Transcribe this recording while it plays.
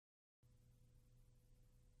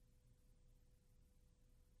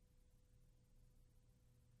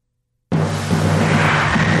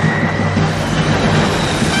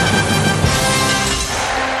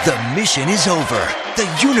mission is over. The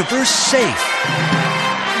universe safe.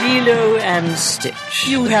 Lilo and Stitch,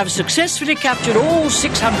 you have successfully captured all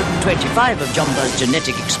 625 of Jumba's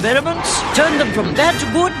genetic experiments, turned them from bad to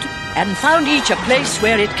good, and found each a place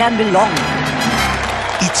where it can belong.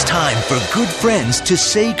 It's time for good friends to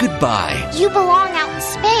say goodbye. You belong out in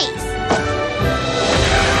space.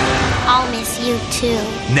 I'll miss you too.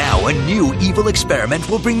 Now a new evil experiment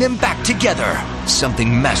will bring them back together.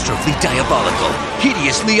 Something masterfully diabolical,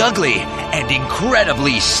 hideously ugly, and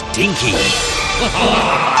incredibly stinky.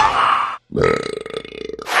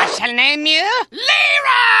 I shall name you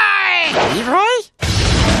Leroy! Leroy?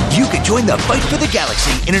 You can join the fight for the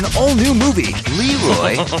galaxy in an all-new movie,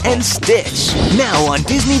 Leroy and Stitch. Now on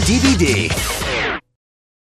Disney DVD.